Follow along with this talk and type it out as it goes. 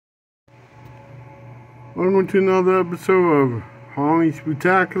Welcome to another episode of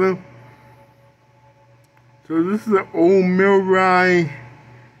Spooktacular. So this is an old mill ride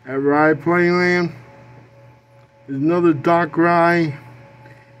at Ride Playland. There's another dock ride,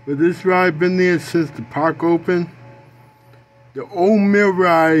 but this ride been there since the park opened. The old mill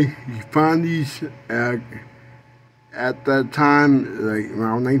ride, you find these at that time, like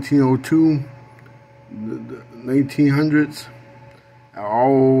around 1902, the 1900s,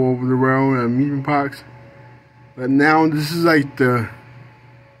 all over the world at amusement parks. But now this is like it's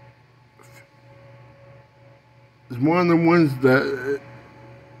one of the ones that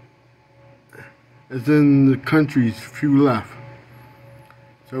is in the country's few left.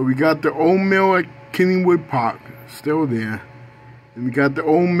 So we got the old mill at Kennywood Park, still there. And we got the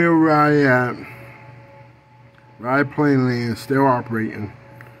old mill ride at Ride Playland, still operating.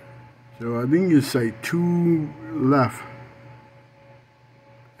 So I think it's like 2 left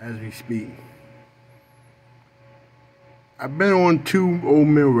as we speak. I've been on 2 old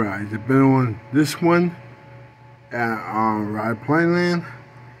mill rides. I've been on this one at Ride Playland,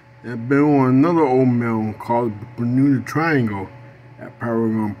 and I've been on another old mill called Bermuda Triangle at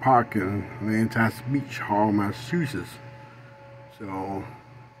Paragon Park in Lancaster Beach, Hall, Massachusetts. So,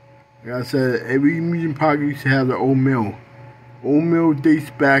 like I said, every amusement park used to have the old mill. Old mill dates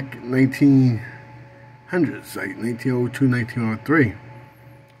back 1900s, like 1902, 1903.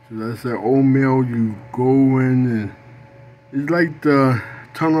 So that's the old mill. You go in and it's like the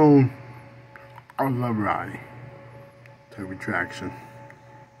tunnel I love ride type of attraction.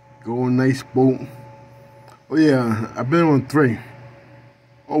 Go on a nice boat. Oh yeah, I've been on 3.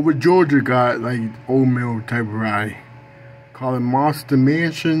 Over Georgia got like old mill type of ride. Call it Monster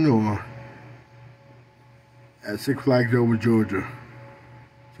Mansion or at Six Flags over Georgia.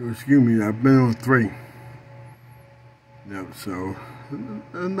 So excuse me, I've been on 3. Yep, so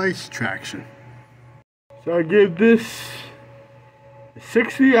a nice attraction. So I give this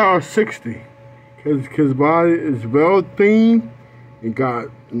 60 out of 60 because body is well themed. It got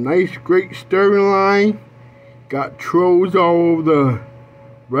a nice, great steering line. Got trolls all over the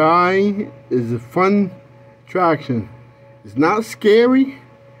ride. It's a fun attraction. It's not scary,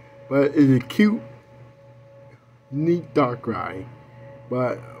 but it's a cute, neat dark ride.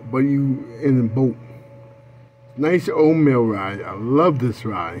 But you in a boat. Nice old mill ride. I love this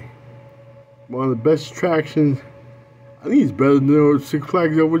ride. One of the best attractions. I think it's better than Six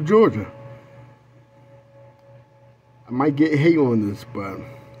Flags over Georgia. I might get hate on this, but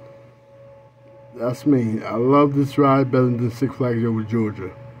that's me. I love this ride better than Six Flags over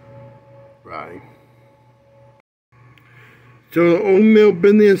Georgia ride. So the old mill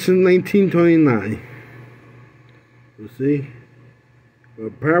been there since 1929. You see?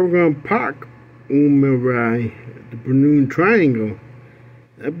 But Paragon Park old mill ride at the Bermuda Triangle,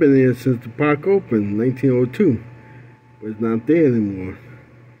 I've been there since the park opened, 1902. But it's not there anymore.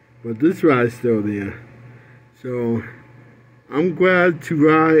 But this ride's still there. So I'm glad to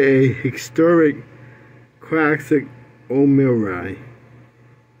ride a historic, classic old mill ride.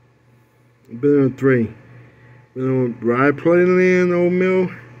 I've been on 3. Been on Ride Playland old mill.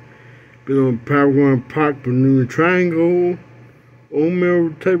 Been on Paragon Park Bermuda Triangle old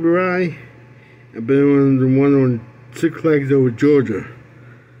mill type of ride. I've been on the one on Six Flags over Georgia.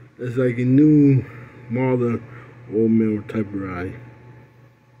 It's like a new modern old mill type of ride.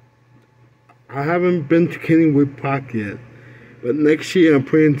 I haven't been to Kennywood Park yet, but next year I'm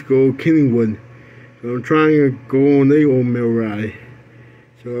planning to go to Kennywood. So I'm trying to go on the old mill ride.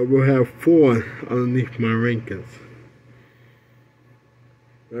 So I will have 4 underneath my rankings.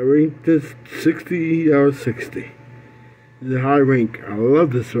 I rate this 60 out of 60. It's a high rank. I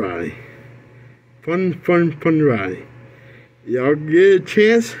love this ride. Fun ride. Y'all get a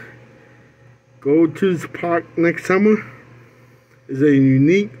chance, go to this park next summer. It's a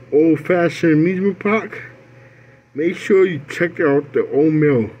unique, old-fashioned amusement park. Make sure you check out the old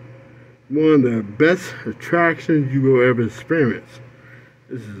mill. One of the best attractions you will ever experience.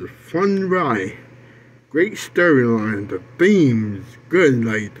 This is a fun ride. Great storyline. The theme is good,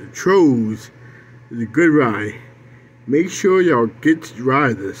 like the trolls. It's a good ride. Make sure y'all get to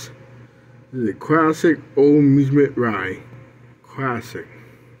ride this. This is a classic old amusement ride. Classic.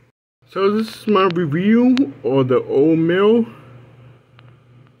 So this is my review of the old mill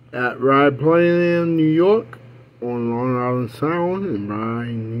at Ride Playland, New York, on Long Island Sound in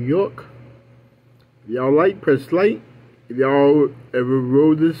Rye, New York. If y'all like, press like. If y'all ever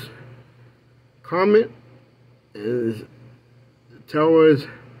wrote this, comment and tell us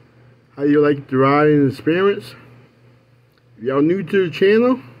how you like the ride and experience. If y'all new to the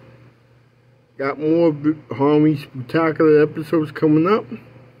channel, got more Spooktacular episodes coming up.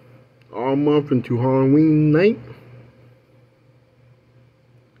 all month into Halloween night.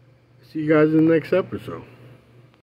 See you guys in the next episode.